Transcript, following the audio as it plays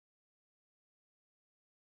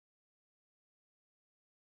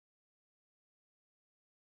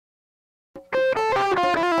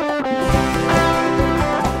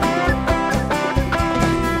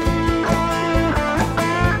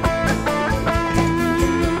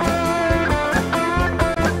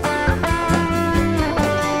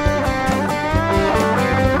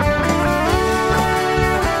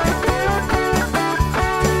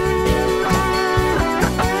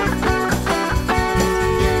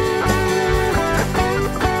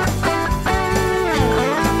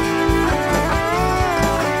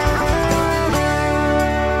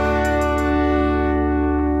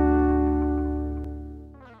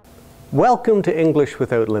Welcome to English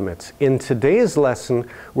Without Limits. In today's lesson,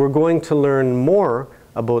 we're going to learn more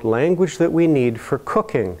about language that we need for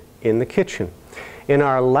cooking in the kitchen. In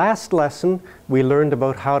our last lesson, we learned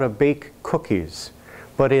about how to bake cookies.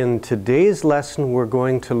 But in today's lesson, we're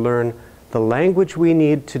going to learn the language we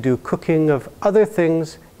need to do cooking of other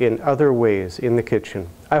things in other ways in the kitchen.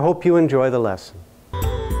 I hope you enjoy the lesson.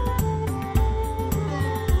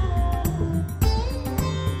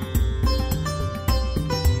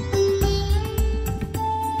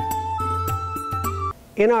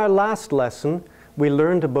 In our last lesson, we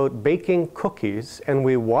learned about baking cookies, and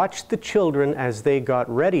we watched the children as they got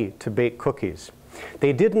ready to bake cookies.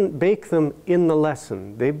 They didn't bake them in the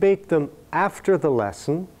lesson. They baked them after the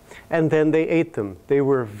lesson, and then they ate them. They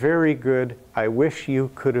were very good. I wish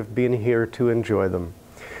you could have been here to enjoy them.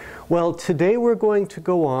 Well, today we're going to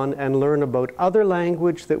go on and learn about other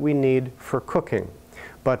language that we need for cooking.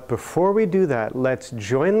 But before we do that, let's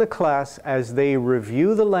join the class as they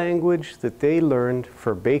review the language that they learned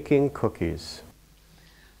for baking cookies.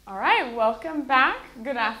 All right, welcome back.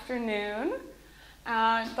 Good afternoon.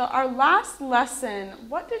 Our last lesson,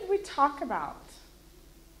 what did we talk about?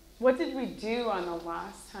 What did we do on the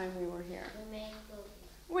last time we were here? We made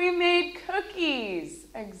cookies. We made cookies,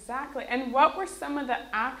 exactly. And what were some of the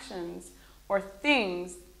actions or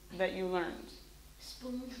things that you learned?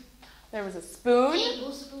 Spoon. There was a spoon,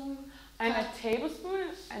 Tablespoon. and a tablespoon,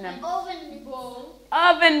 and an Oven bowl.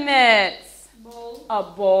 oven mitts, Bowl. a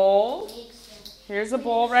bowl. Mixer. Here's a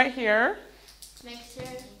bowl right here. Mixer.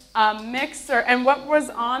 A mixer. And what was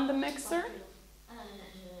on the mixer?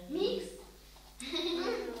 Mix.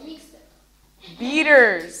 Mixer.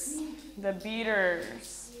 Beaters. The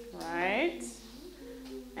beaters, right?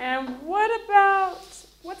 And what about,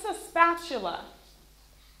 what's a spatula?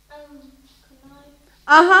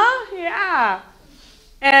 Uh-huh, yeah.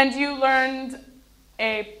 And you learned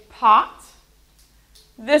a pot.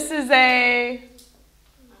 This is a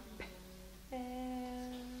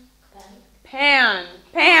pan.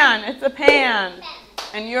 Pan, it's a pan.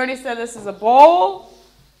 And you already said this is a bowl?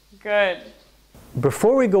 Good.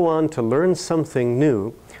 Before we go on to learn something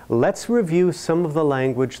new, let's review some of the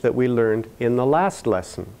language that we learned in the last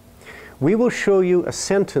lesson. We will show you a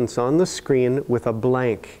sentence on the screen with a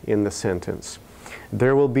blank in the sentence.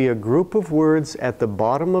 There will be a group of words at the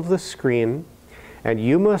bottom of the screen, and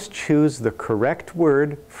you must choose the correct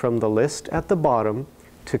word from the list at the bottom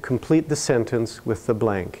to complete the sentence with the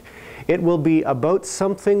blank. It will be about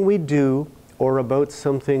something we do or about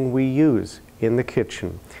something we use in the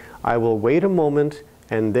kitchen. I will wait a moment,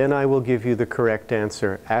 and then I will give you the correct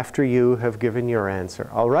answer after you have given your answer.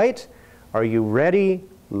 All right? Are you ready?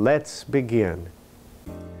 Let's begin.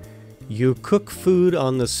 You cook food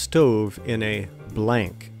on the stove in a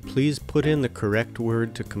blank. Please put in the correct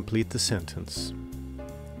word to complete the sentence.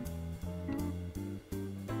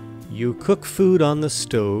 You cook food on the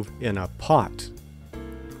stove in a pot.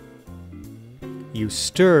 You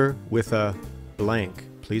stir with a blank.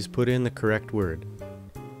 Please put in the correct word.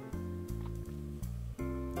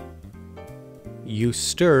 You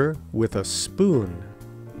stir with a spoon.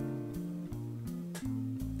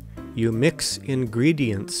 You mix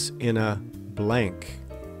ingredients in a blank.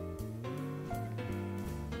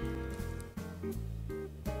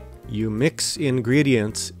 You mix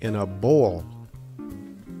ingredients in a bowl.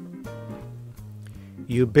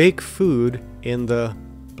 You bake food in the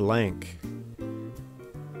blank.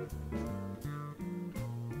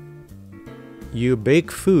 You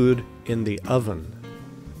bake food in the oven.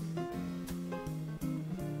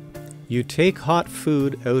 You take hot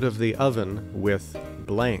food out of the oven with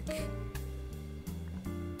blank.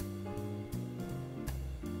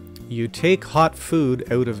 You take hot food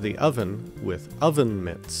out of the oven with oven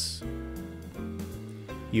mitts.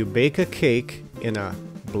 You bake a cake in a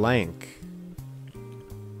blank.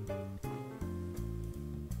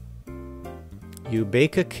 You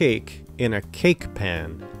bake a cake in a cake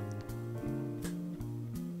pan.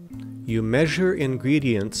 You measure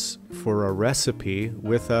ingredients for a recipe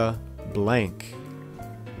with a blank.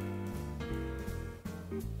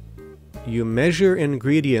 You measure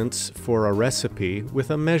ingredients for a recipe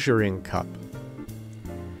with a measuring cup.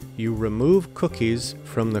 You remove cookies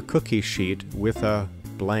from the cookie sheet with a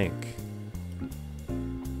blank.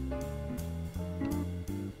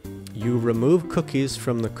 You remove cookies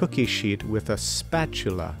from the cookie sheet with a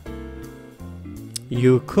spatula.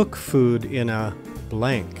 You cook food in a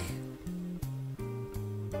blank.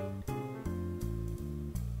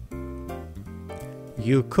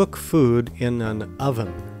 You cook food in an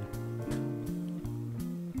oven.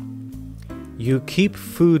 You keep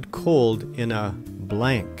food cold in a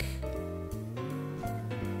blank.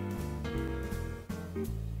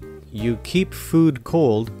 You keep food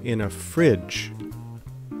cold in a fridge.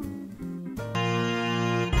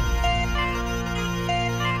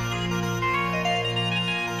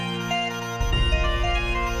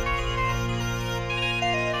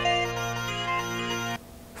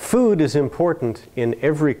 Food is important in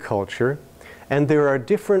every culture, and there are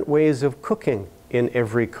different ways of cooking in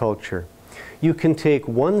every culture. You can take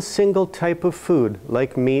one single type of food,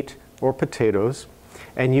 like meat or potatoes,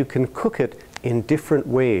 and you can cook it in different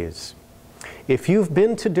ways. If you've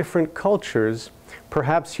been to different cultures,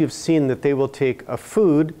 perhaps you've seen that they will take a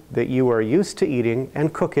food that you are used to eating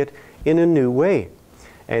and cook it in a new way.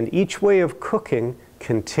 And each way of cooking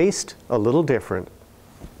can taste a little different.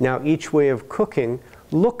 Now, each way of cooking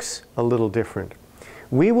looks a little different.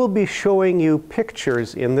 We will be showing you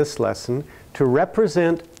pictures in this lesson to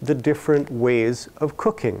represent the different ways of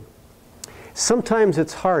cooking. Sometimes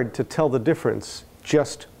it's hard to tell the difference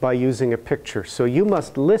just by using a picture, so you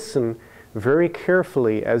must listen very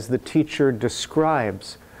carefully as the teacher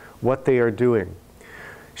describes what they are doing.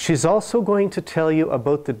 She's also going to tell you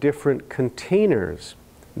about the different containers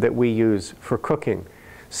that we use for cooking.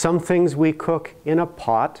 Some things we cook in a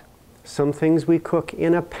pot, some things we cook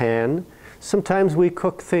in a pan, sometimes we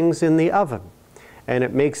cook things in the oven. And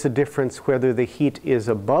it makes a difference whether the heat is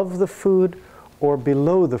above the food or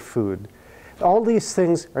below the food. All these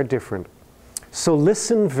things are different. So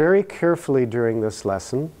listen very carefully during this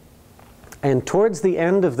lesson. And towards the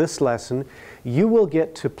end of this lesson, you will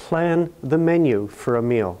get to plan the menu for a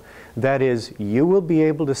meal. That is, you will be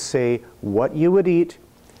able to say what you would eat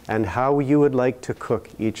and how you would like to cook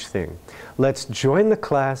each thing. Let's join the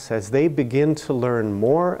class as they begin to learn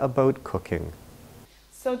more about cooking.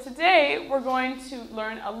 So today we're going to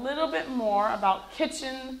learn a little bit more about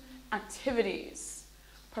kitchen activities,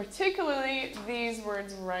 particularly these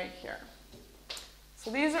words right here.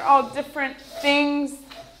 So these are all different things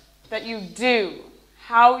that you do,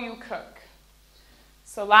 how you cook.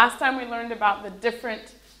 So last time we learned about the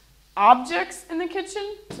different objects in the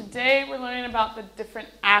kitchen. Today we're learning about the different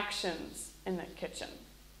actions in the kitchen.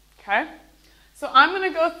 Okay? So I'm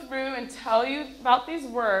going to go through and tell you about these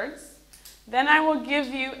words. Then I will give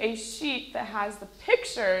you a sheet that has the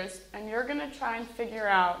pictures, and you're going to try and figure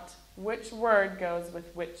out which word goes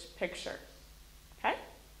with which picture. Okay?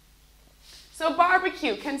 So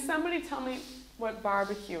barbecue. Can somebody tell me what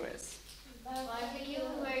barbecue is? Barbecue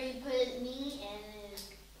where you put meat and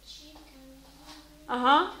chicken.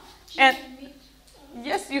 Uh-huh. And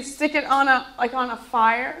yes, you stick it on a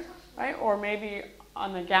fire, right? Or maybe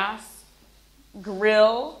on the gas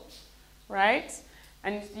grill, right?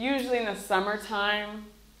 And usually in the summertime,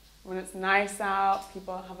 when it's nice out,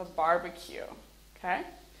 people have a barbecue, okay?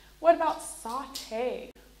 What about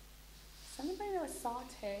saute? Does anybody know what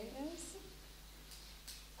saute is?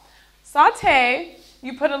 Saute,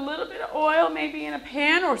 you put a little bit of oil maybe in a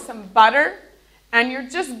pan or some butter, and you're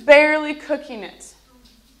just barely cooking it.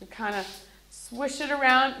 You kind of swish it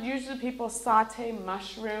around. Usually people saute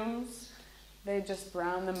mushrooms. They just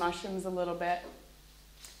brown the mushrooms a little bit.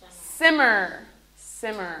 Simmer.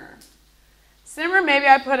 Simmer. Simmer, maybe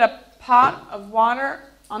I put a pot of water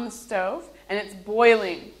on the stove and it's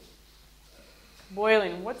boiling.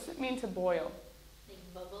 Boiling. What's it mean to boil? Like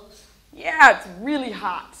bubbles? Yeah, it's really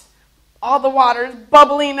hot. All the water is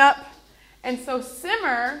bubbling up. And so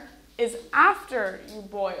simmer is after you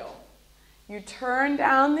boil. You turn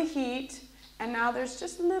down the heat, and now there's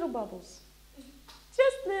just little bubbles.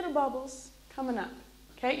 Just little bubbles coming up.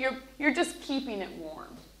 Okay? You're just keeping it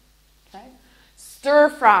warm. Okay? Stir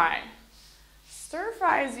fry. Stir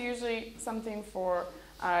fry is usually something for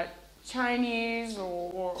Chinese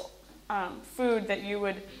or food that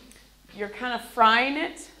you're kind of frying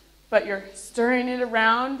it, but you're stirring it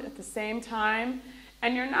around at the same time,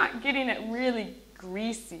 and you're not getting it really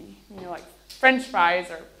greasy. You know, like French fries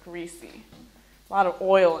are greasy. A lot of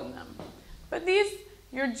oil in them. But these,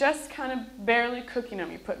 you're just kind of barely cooking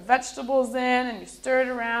them. You put vegetables in and you stir it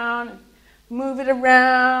around, and move it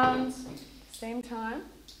around. Same time.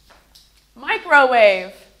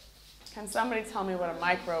 Microwave. Can somebody tell me what a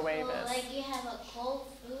microwave is? Like you have a cold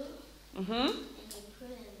food. Mm-hmm. And you put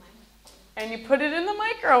it in the microwave. And you put it in the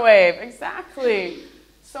microwave. Exactly.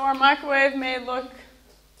 So our microwave may look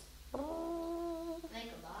Like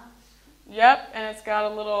a box. Yep, and it's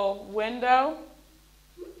got a little window.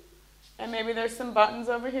 And maybe there's some buttons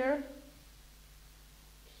over here.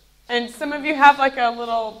 And some of you have like a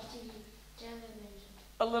little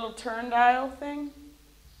turn dial thing.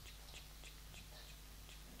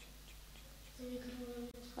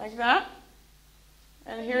 Like that.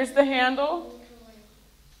 And here's the handle.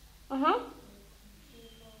 Uh-huh.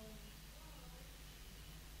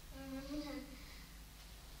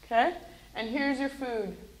 Okay. And here's your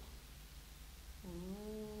food.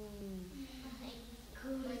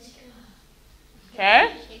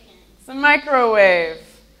 Okay? It's a microwave.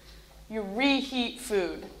 You reheat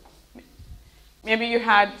food. Maybe you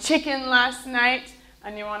had chicken last night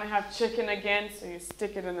and you want to have chicken again, so you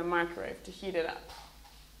stick it in the microwave to heat it up.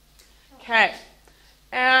 Okay.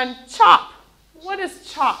 And chop. What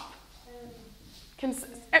is chop?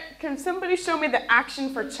 Can somebody show me the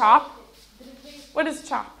action for chop? What is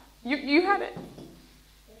chop? You had it.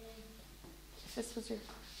 This was your...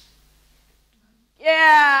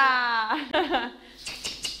 Yeah!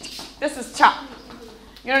 This is chop.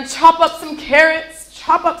 You're going to chop up some carrots,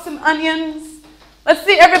 chop up some onions. Let's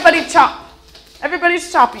see everybody chop.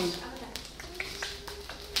 Everybody's chopping.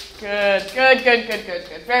 Good.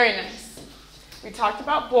 Very nice. We talked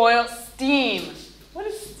about boil, steam. What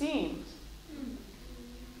is steam?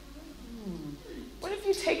 What if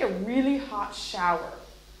you take a really hot shower?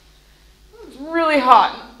 It's really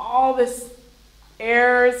hot and all this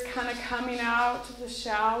air is kind of coming out of the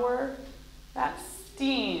shower. That's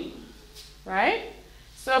steam, right?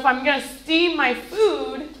 So if I'm going to steam my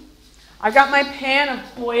food, I've got my pan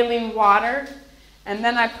of boiling water, and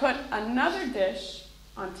then I put another dish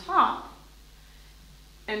on top.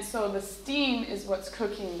 And so the steam is what's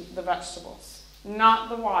cooking the vegetables, not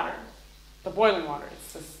the water, the boiling water.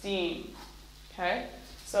 It's the steam. Okay?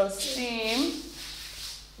 So steam,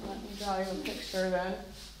 let me draw you a picture then.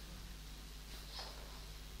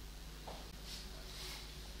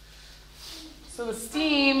 So the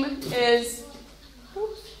steam is,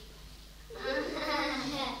 oops,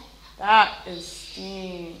 that is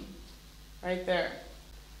steam, right there.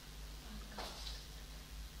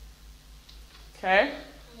 Okay?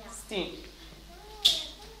 Steam.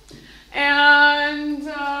 And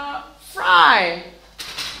fry.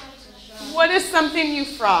 What is something you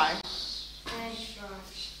fry?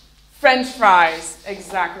 French fries,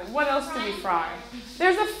 exactly. What else do we fry?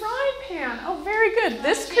 There's a frying pan. Oh, very good.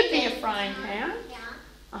 This could be a frying pan.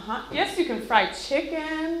 Uh-huh. Yes, you can fry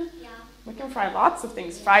chicken. We can fry lots of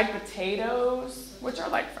things. Fried potatoes, which are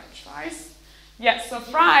like French fries. Yes, so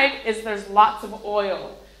fried is there's lots of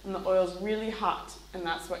oil, and the oil's really hot, and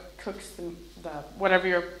that's what cooks the whatever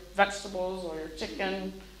your vegetables or your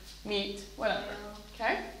chicken, meat, whatever.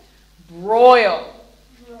 Okay? Broil.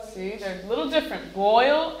 See, they're a little different.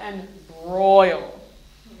 Boil and broil.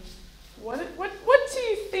 What do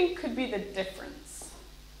you think could be the difference?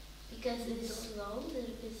 Because it's slow, a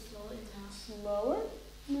little bit slower now. Slower?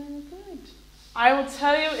 Very good. I will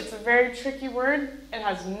tell you, it's a very tricky word. It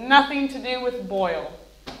has nothing to do with boil.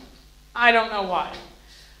 I don't know why.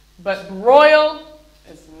 But broil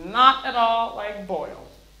is not at all like boil.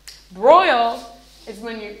 Broil is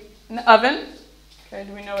when you, in the oven. Okay,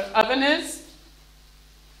 do we know what oven is?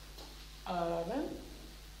 Oven.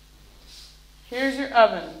 Here's your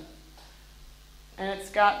oven. And it's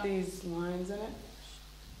got these lines in it.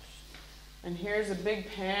 And here's a big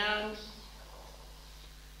pan.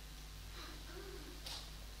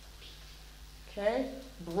 Okay?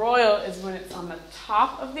 Broil is when it's on the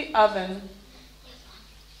top of the oven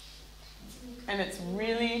and it's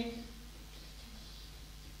really,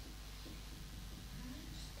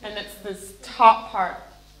 and it's this top part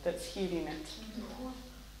that's heating it.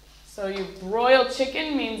 So you broil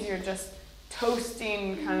chicken means you're just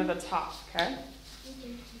toasting kind of the top, okay?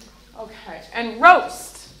 Okay, and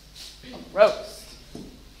roast. A roast.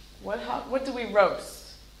 What do we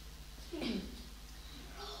roast? A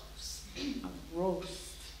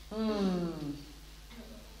roast. A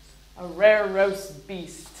rare roast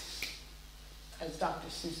beast, as Dr.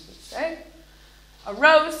 Seuss would say. A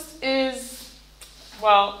roast is,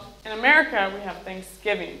 well, in America we have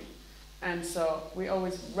Thanksgiving, and so we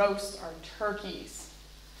always roast our turkeys.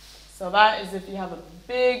 So that is if you have a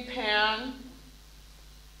big pan,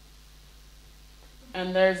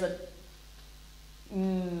 and there's a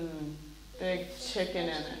big chicken in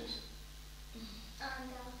it.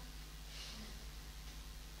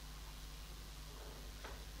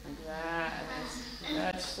 Like that.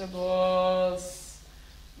 Vegetables.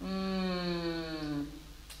 I'm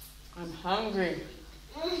hungry.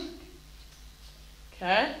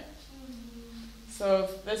 Okay? So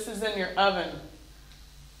if this is in your oven.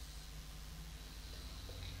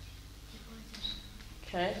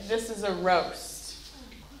 Okay, this is a roast.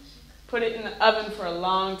 Put it in the oven for a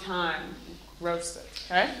long time. Roast it,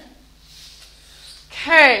 okay?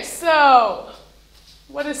 Okay, so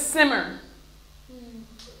what is simmer?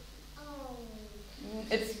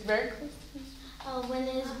 It's very close. When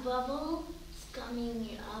there's bubble, it's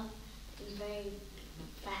coming up very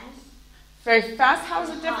fast. Very fast? How is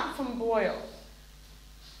it different from boil?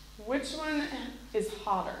 Which one is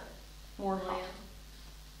hotter? More hot?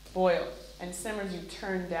 Boil. And simmers, you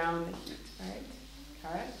turn down the heat, right?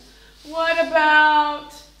 Okay. What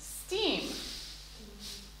about steam?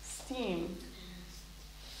 Steam.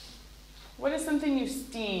 What is something you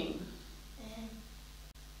steam?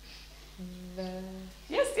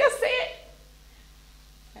 Yes, say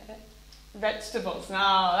it. Vegetables.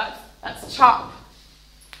 No, that's chop.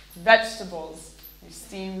 Vegetables. You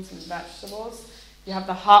steam some vegetables. You have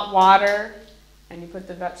the hot water, and you put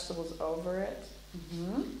the vegetables over it.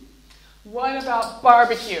 What about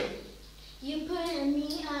barbecue? You put a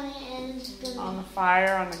meat on it and it's gonna on the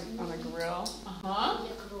fire, on a grill.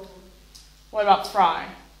 What about fry?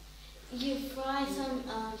 You fry some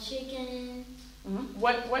chicken.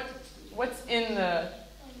 What's in the?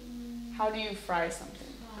 How do you fry something?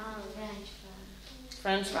 French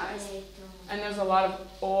French fries. fries. And there's a lot of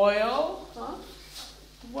oil.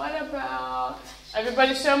 What about?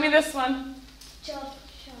 Everybody, show me this one. Chop.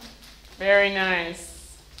 Very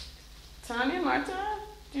nice. Tanya, Marta,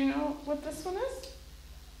 do you know what this one is?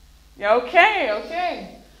 Yeah,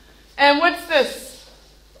 okay. And what's this?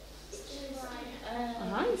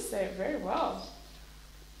 You say it very well.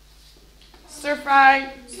 Stir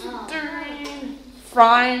fry, stirring,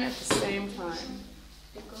 frying at the same time.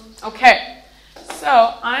 Okay,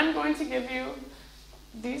 so I'm going to give you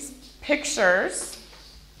these pictures.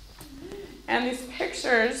 And these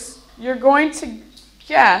pictures, you're going to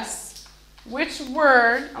guess which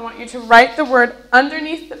word. I want you to write the word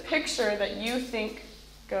underneath the picture that you think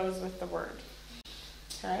goes with the word.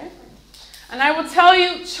 Okay? And I will tell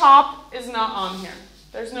you chop is not on here.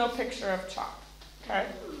 There's no picture of chop. Okay?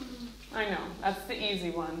 I know. That's the easy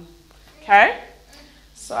one. Okay?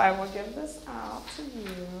 So I will give this out to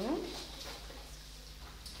you.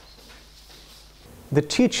 The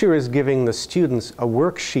teacher is giving the students a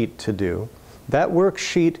worksheet to do. That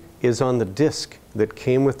worksheet is on the disc that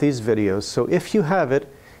came with these videos, so if you have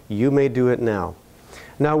it, you may do it now.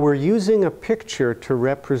 Now we're using a picture to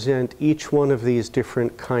represent each one of these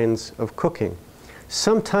different kinds of cooking.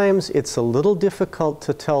 Sometimes it's a little difficult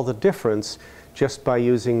to tell the difference just by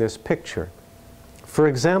using this picture. For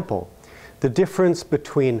example, the difference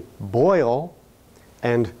between boil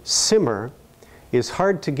and simmer is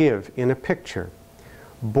hard to give in a picture.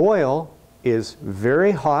 Boil is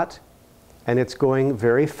very hot and it's going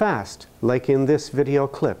very fast, like in this video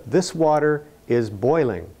clip. This water is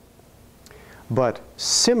boiling. But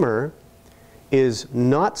simmer is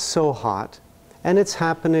not so hot and it's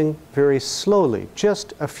happening very slowly,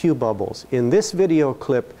 just a few bubbles. In this video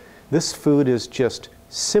clip, this food is just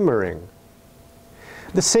simmering.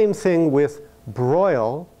 The same thing with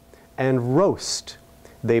broil and roast.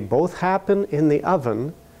 They both happen in the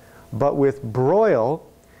oven, but with broil,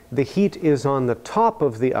 the heat is on the top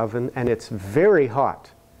of the oven and it's very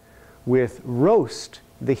hot. With roast,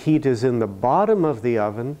 the heat is in the bottom of the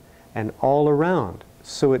oven and all around.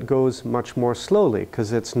 So it goes much more slowly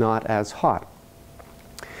because it's not as hot.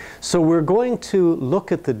 So we're going to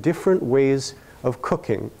look at the different ways of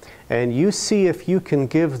cooking, and you see if you can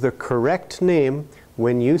give the correct name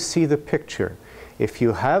when you see the picture. If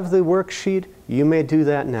you have the worksheet, you may do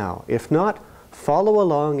that now. If not, follow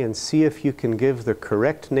along and see if you can give the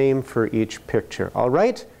correct name for each picture. All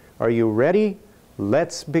right? Are you ready?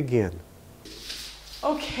 Let's begin.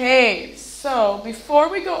 Okay, so before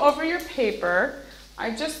we go over your paper,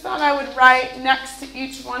 I just thought I would write next to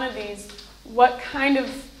each one of these what kind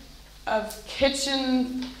of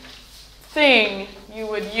kitchen thing you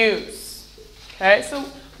would use. Okay, so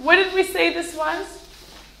what did we say this was?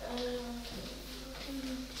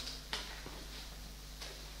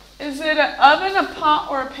 Is it an oven, a pot,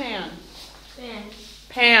 or a pan? Pan.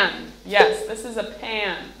 Pan. Yes, this is a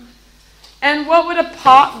pan. And what would a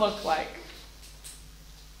pot look like?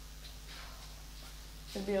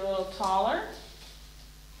 It'd be a little taller,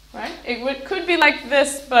 right? It could be like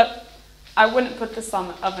this, but I wouldn't put this on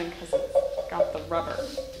the oven because it's got the rubber,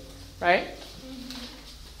 right?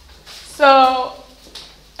 So,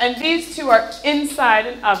 and these two are inside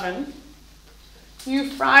an oven. You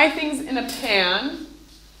fry things in a pan,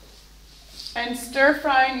 and stir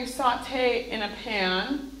fry and you saute in a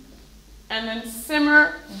pan, and then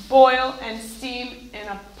simmer, boil, and steam in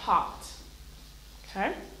a pot.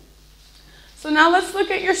 Okay? So now let's look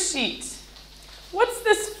at your sheet. What's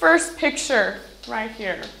this first picture right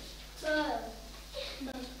here?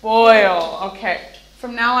 Boil. Okay.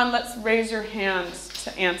 From now on, let's raise your hands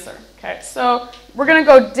to answer. Okay, so we're going to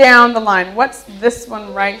go down the line. What's this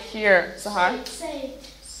one right here, Sahar?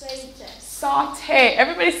 Saute.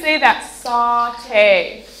 Everybody say that.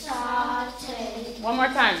 Saute. Saute. One more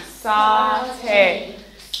time. Saute.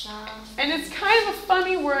 And it's kind of a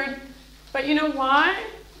funny word, but you know why?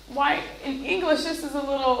 Why in English this is a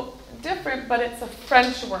little different, but it's a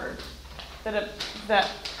French word that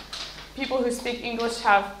people who speak English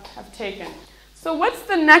have taken. So what's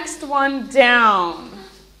the next one down?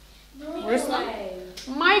 Microwave.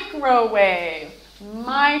 Microwave.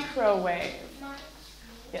 Microwave.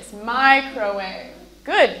 Yes, microwave.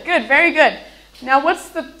 Good, good, very good. Now what's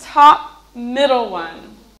the top middle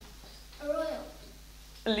one?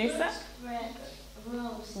 Elisa?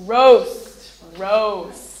 Roast.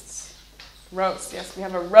 Roast. Roast. Yes, we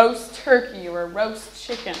have a roast turkey or a roast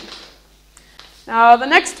chicken. Now the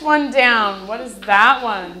next one down. What is that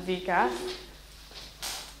one, Vika?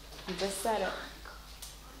 You just said it.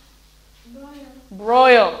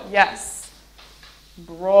 Broil. Yes.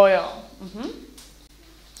 Broil.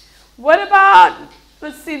 What about,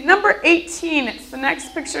 let's see, number 18. It's the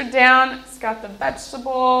next picture down. It's got the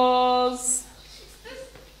vegetables.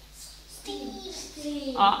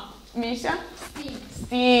 Steam. Misha?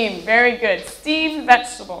 Steam. Very good. Steamed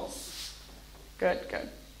vegetables. Good, good.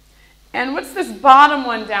 And what's this bottom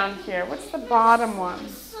one down here? What's the bottom one?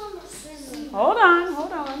 Hold on,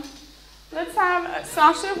 hold on. Let's have,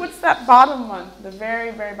 Sasha, what's that bottom one? The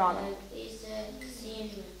very, very bottom.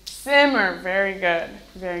 Simmer. Very good.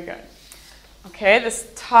 Very good. Okay,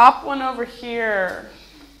 this top one over here.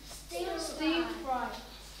 Stir fry.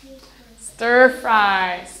 Stir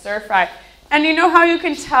fry. Stir fry. And you know how you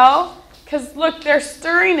can tell? Because look, they're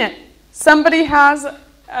stirring it. Somebody has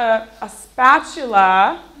a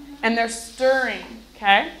spatula and they're stirring.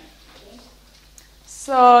 Okay?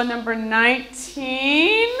 So number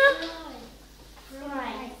 19.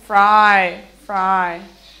 Fry. Fry.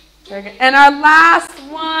 Very good. And our last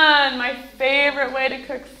one, my favorite way to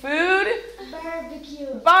cook food.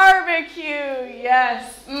 Barbecue. Barbecue.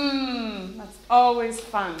 Yes. That's always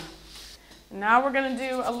fun. Now we're going to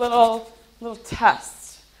do a little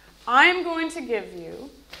test. I'm going to give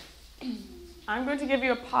you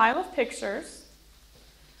a pile of pictures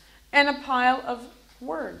and a pile of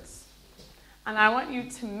words. And I want you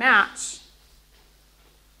to match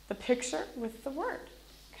the picture with the word.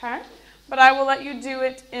 Okay? But I will let you do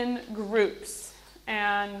it in groups.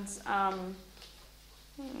 And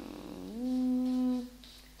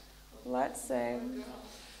let's say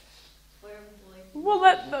we'll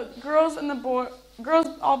let the girls and the girls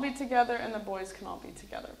all be together and the boys can all be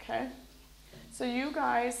together, okay? So you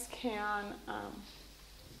guys can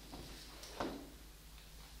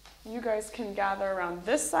gather around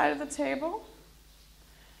this side of the table,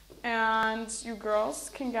 and you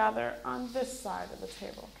girls can gather on this side of the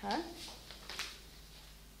table, okay?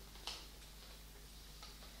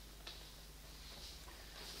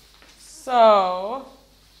 So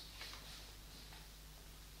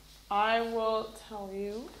I will tell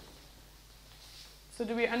you. So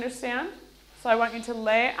do we understand? So I want you to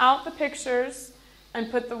lay out the pictures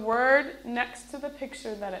and put the word next to the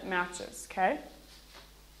picture that it matches, okay?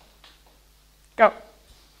 Go.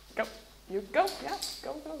 Go. You go. Yeah,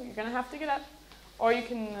 go, go. You're going to have to get up. Or you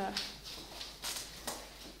can...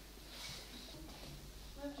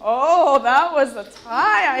 Oh, that was a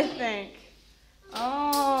tie, I think.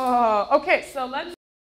 Oh, okay, so let's...